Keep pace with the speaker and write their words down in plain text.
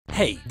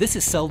Hey, this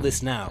is Sell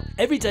This Now.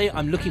 Every day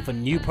I'm looking for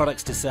new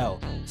products to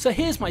sell. So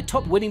here's my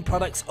top winning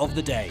products of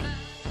the day.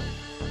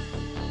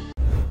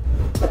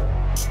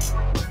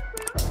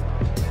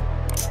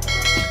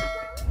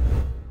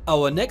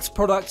 Our next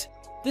product.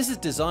 This is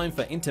designed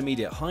for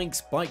intermediate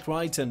hikes, bike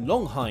rides and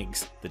long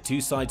hikes. The two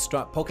side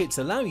strap pockets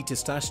allow you to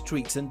stash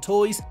treats and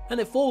toys, and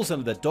it falls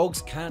under the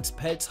dogs, cats,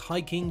 pets,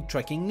 hiking,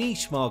 trekking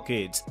niche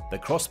market. The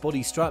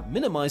crossbody strap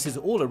minimizes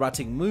all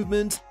erratic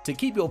movement to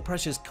keep your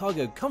precious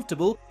cargo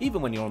comfortable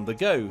even when you're on the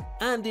go.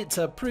 And it's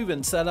a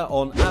proven seller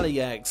on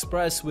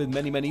AliExpress with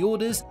many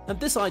orders, and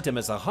this item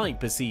has a high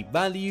perceived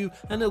value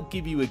and it'll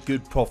give you a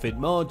good profit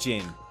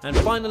margin. And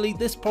finally,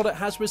 this product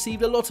has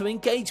received a lot of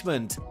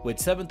engagement with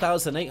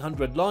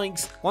 7,800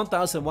 likes,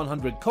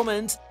 1,100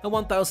 comments and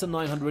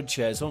 1,900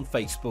 shares on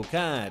Facebook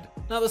ad.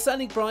 Now the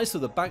selling price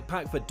of the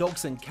backpack for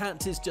dogs and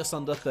cats is just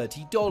under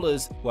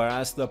 $30,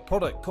 whereas the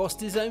product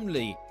cost is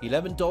only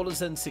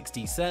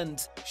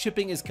 $11.60.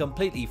 Shipping is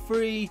completely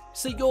free,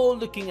 so you're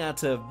looking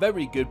at a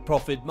very good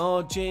profit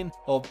margin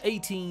of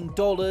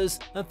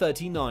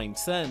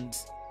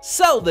 $18.39.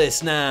 Sell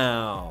this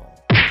now!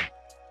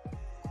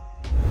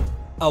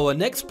 Our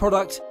next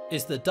product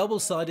is the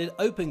double-sided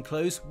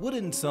open-close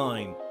wooden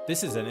sign.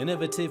 This is an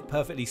innovative,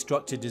 perfectly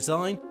structured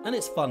design and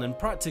it's fun and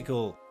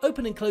practical.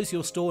 Open and close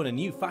your store in a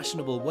new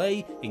fashionable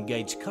way,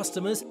 engage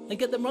customers and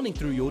get them running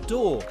through your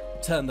door.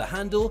 Turn the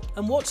handle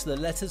and watch the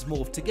letters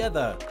morph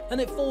together, and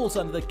it falls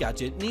under the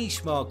gadget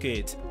niche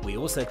market. We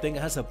also think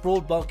it has a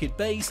broad market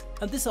base,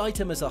 and this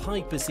item has a high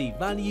perceived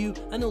value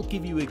and it'll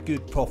give you a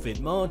good profit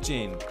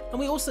margin. And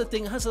we also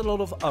think it has a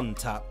lot of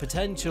untapped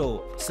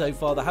potential. So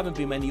far there haven't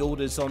been many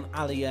orders on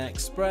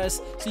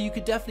AliExpress, so you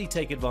could definitely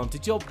take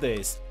advantage of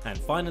this. And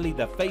finally,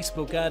 the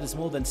Facebook ad has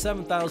more than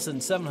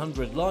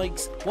 7,700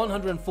 likes,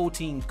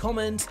 114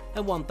 comments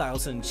and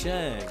 1,000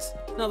 shares.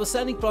 Now the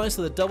selling price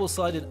of the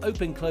double-sided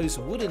open-close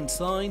wooden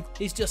sign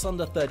is just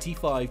under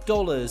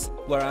 $35,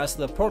 whereas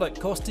the product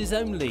cost is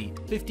only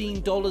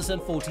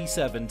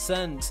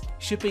 $15.47.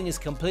 Shipping is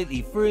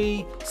completely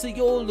free, so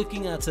you're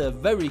looking at a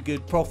very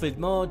good profit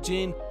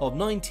margin of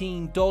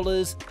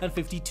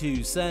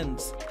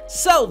 $19.52.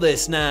 Sell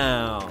this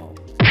now!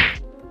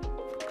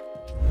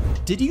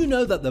 Did you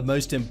know that the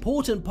most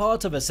important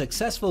part of a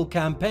successful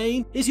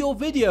campaign is your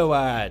video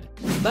ad?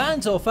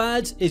 Vans Off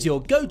Ads is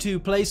your go-to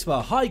place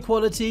for high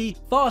quality,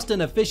 fast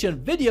and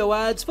efficient video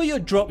ads for your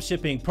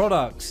dropshipping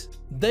products.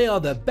 They are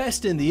the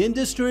best in the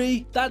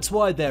industry, that's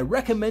why they're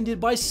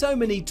recommended by so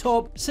many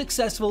top,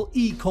 successful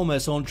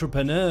e-commerce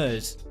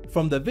entrepreneurs.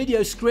 From the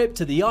video script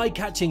to the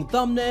eye-catching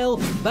thumbnail,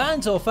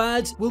 Vans Off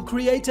Ads will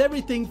create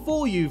everything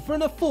for you for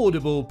an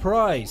affordable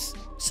price.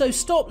 So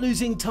stop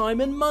losing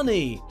time and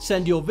money.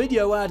 Send your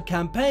video ad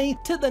campaign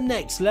to the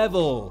next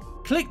level.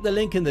 Click the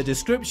link in the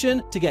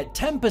description to get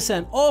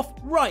 10% off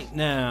right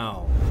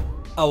now.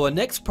 Our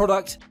next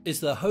product is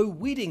the hoe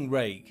weeding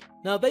rake.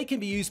 Now they can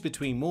be used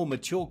between more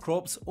mature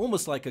crops,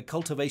 almost like a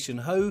cultivation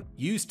hoe,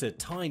 used to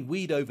tine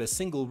weed over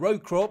single row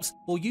crops,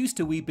 or used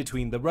to weed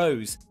between the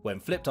rows. When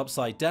flipped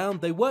upside down,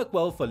 they work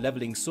well for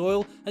leveling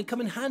soil and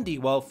come in handy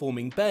while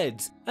forming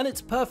beds. And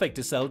it's perfect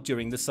to sell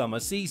during the summer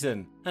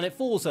season. And it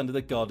falls under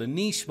the garden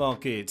niche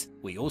market.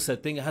 We also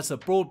think it has a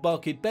broad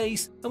market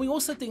base, and we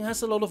also think it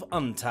has a lot of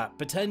untapped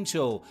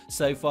potential.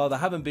 So far there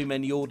haven't been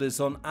many orders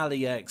on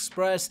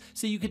AliExpress,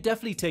 so you could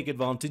definitely take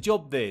advantage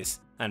of this.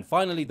 And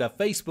finally, the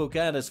Facebook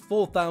ad has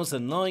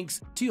 4,000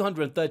 likes,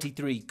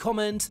 233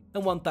 comments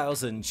and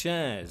 1,000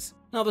 shares.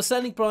 Now the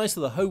selling price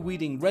of the hoe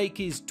weeding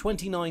rake is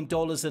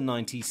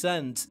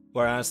 $29.90,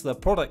 whereas the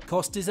product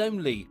cost is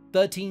only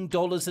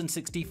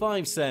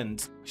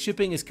 $13.65.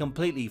 Shipping is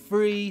completely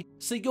free,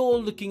 so you're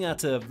looking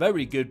at a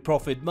very good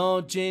profit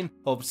margin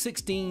of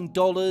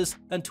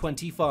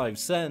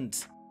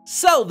 $16.25.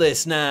 Sell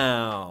this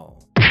now!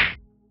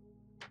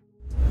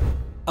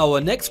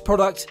 Our next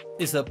product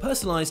is the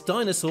personalized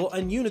dinosaur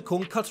and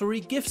unicorn cutlery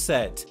gift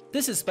set.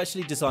 This is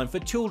specially designed for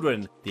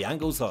children. The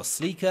angles are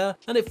sleeker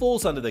and it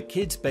falls under the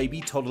kids,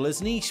 baby,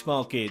 toddlers niche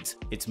market.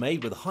 It's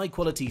made with high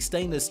quality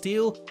stainless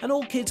steel and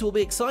all kids will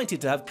be excited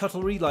to have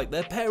cutlery like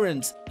their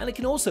parents, and it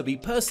can also be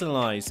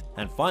personalized.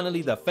 And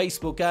finally, the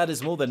Facebook ad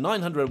has more than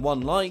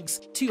 901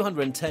 likes,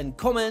 210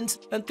 comments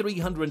and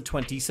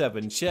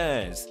 327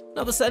 shares.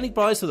 Now the selling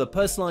price for the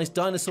personalized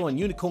dinosaur and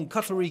unicorn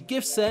cutlery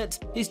gift set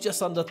is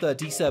just under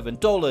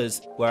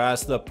 $37,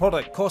 whereas the product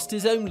cost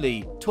is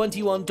only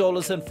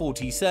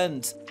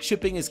 $21.40.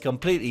 Shipping is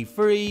completely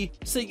free,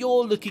 so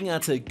you're looking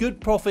at a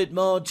good profit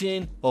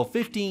margin of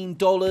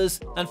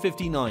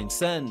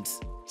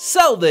 $15.59.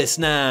 Sell this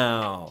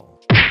now!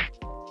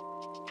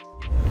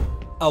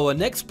 Our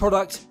next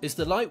product is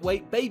the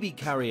lightweight baby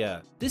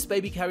carrier. This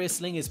baby carrier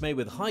sling is made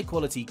with high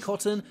quality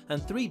cotton and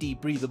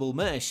 3D breathable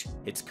mesh.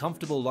 It's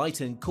comfortable,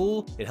 light and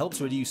cool, it helps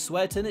reduce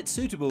sweat, and it's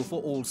suitable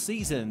for all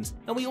seasons.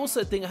 And we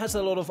also think it has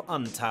a lot of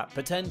untapped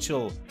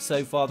potential.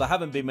 So far there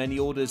haven't been many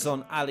orders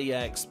on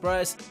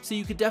AliExpress, so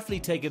you could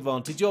definitely take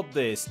advantage of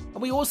this.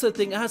 And we also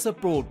think it has a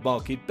broad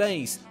market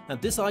base,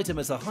 and this item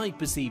has a high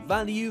perceived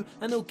value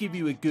and it'll give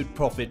you a good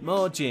profit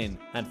margin.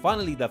 And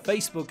finally, the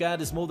Facebook ad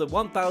has more than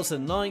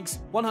 1,000 likes,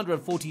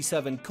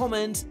 147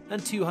 comments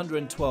and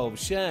 212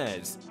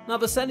 shares. Now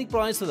the selling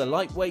price for the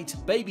lightweight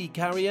baby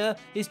carrier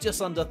is just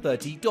under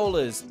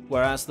 $30,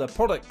 whereas the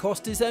product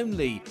cost is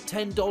only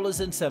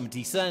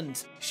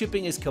 $10.70.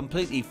 Shipping is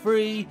completely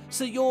free,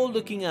 so you're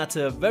looking at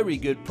a very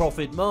good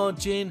profit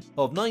margin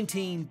of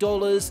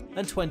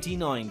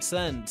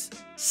 $19.29.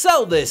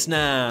 Sell this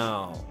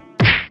now!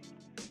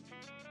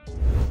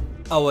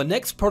 Our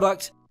next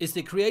product is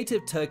the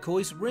Creative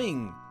Turquoise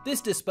Ring. This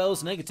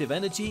dispels negative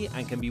energy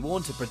and can be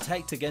worn to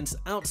protect against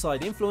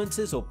outside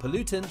influences or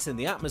pollutants in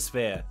the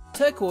atmosphere.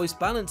 Turquoise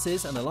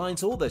balances and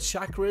aligns all the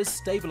chakras,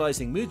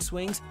 stabilizing mood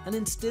swings and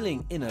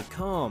instilling inner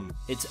calm.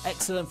 It's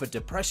excellent for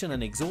depression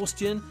and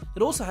exhaustion.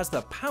 It also has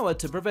the power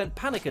to prevent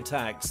panic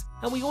attacks,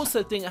 and we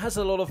also think it has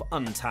a lot of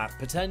untapped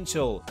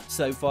potential.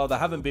 So far there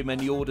haven't been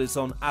many orders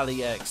on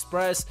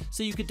AliExpress,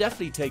 so you could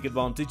definitely take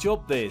advantage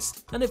of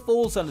this, and it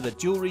falls under the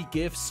jewelry,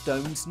 gifts,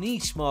 stones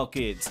niche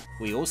market.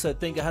 We also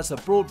think it has a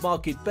broad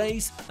market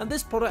base, and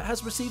this product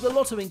has received a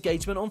lot of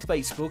engagement on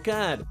Facebook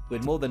ad,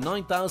 with more than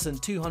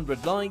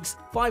 9,200 likes,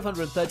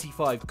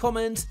 535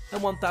 comments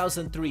and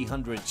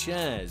 1,300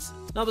 shares.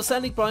 Now the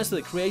selling price for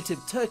the Creative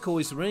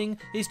Turquoise Ring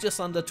is just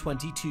under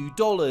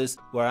 $22,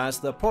 whereas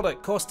the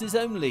product cost is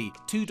only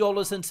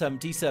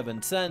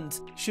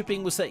 $2.77.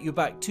 Shipping will set you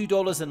back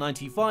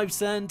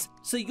 $2.95,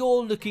 so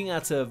you're looking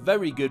at a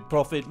very good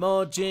profit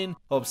margin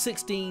of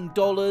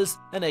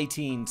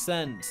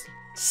 $16.18.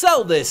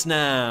 Sell this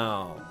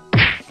now!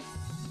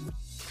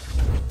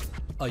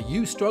 Are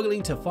you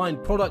struggling to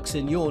find products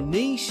in your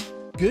niche?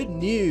 Good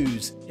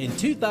news! In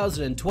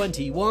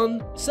 2021,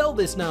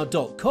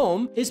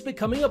 sellthisnow.com is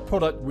becoming a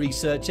product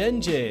research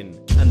engine.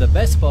 And the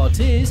best part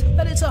is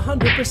that it's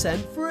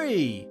 100%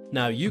 free.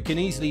 Now you can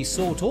easily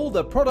sort all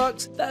the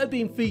products that have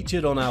been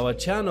featured on our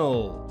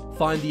channel.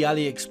 Find the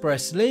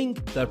AliExpress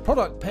link, the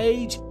product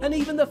page, and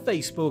even the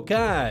Facebook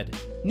ad.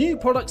 New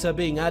products are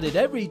being added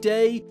every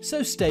day,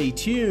 so stay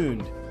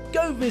tuned.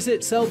 Go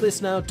visit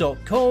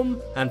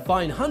sellthisnow.com and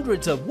find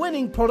hundreds of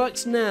winning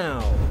products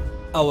now.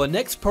 Our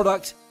next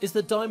product is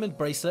the diamond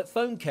bracelet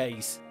phone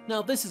case.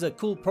 Now this is a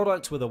cool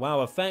product with a wow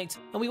effect,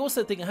 and we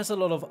also think it has a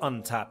lot of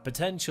untapped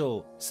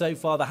potential. So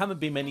far there haven't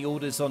been many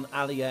orders on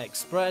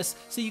AliExpress,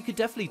 so you could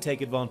definitely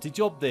take advantage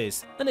of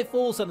this, and it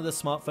falls under the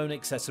smartphone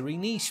accessory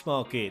niche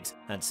market,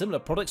 and similar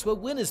products were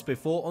winners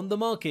before on the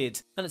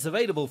market, and it's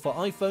available for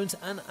iPhones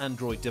and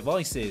Android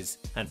devices.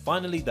 And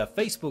finally, the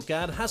Facebook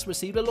ad has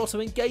received a lot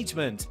of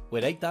engagement,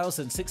 with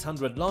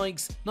 8,600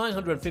 likes,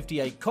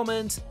 958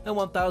 comments and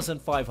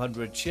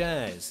 1,500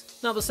 shares.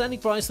 Now the selling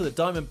price of the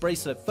diamond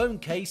bracelet phone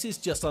case is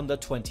just under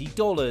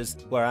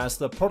 $20, whereas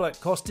the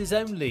product cost is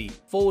only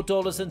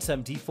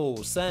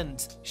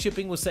 $4.74.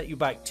 Shipping will set you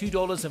back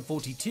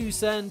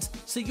 $2.42,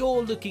 so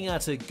you're looking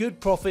at a good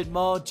profit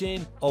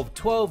margin of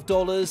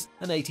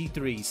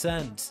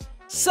 $12.83.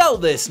 Sell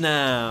this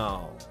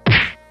now!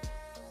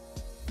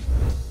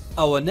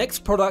 Our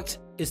next product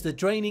is the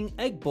draining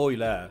egg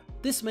boiler.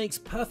 This makes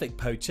perfect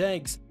poached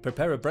eggs.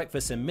 Prepare a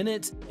breakfast in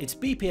minutes. It's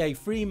BPA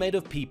free, made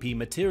of PP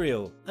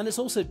material, and it's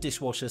also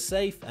dishwasher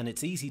safe, and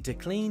it's easy to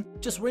clean.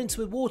 Just rinse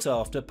with water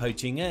after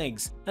poaching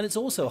eggs, and it's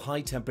also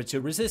high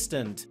temperature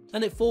resistant,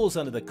 and it falls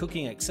under the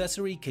cooking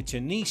accessory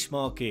kitchen niche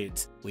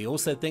market. We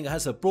also think it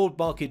has a broad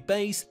market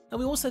base, and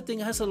we also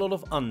think it has a lot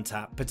of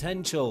untapped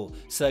potential.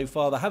 So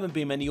far there haven't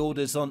been many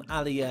orders on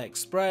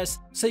AliExpress,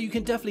 so you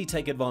can definitely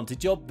take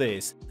advantage of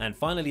this. And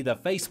finally, the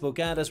Facebook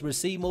ad has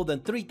received more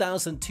than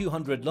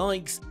 3,200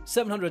 likes,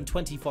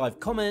 725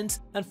 comments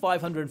and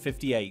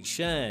 558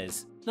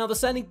 shares. Now the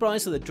selling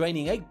price of the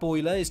draining egg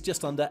boiler is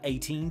just under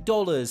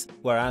 $18,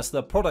 whereas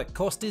the product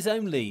cost is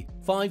only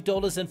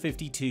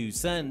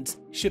 $5.52.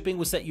 Shipping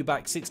will set you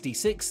back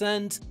 66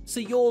 cents, so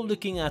you're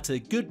looking at a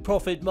good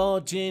profit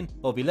margin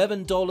of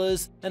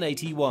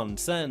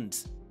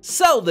 $11.81.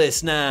 Sell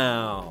this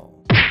now!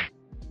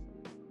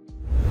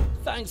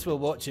 Thanks for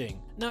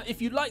watching. Now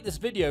if you like this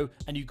video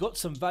and you got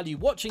some value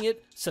watching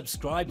it,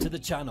 subscribe to the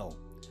channel.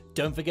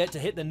 Don't forget to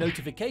hit the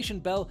notification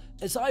bell,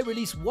 as I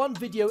release one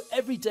video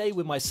every day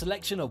with my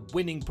selection of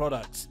winning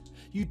products.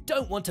 You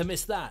don't want to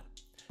miss that.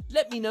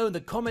 Let me know in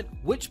the comment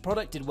which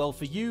product did well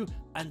for you,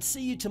 and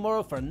see you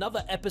tomorrow for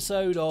another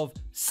episode of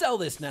Sell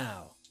This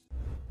Now.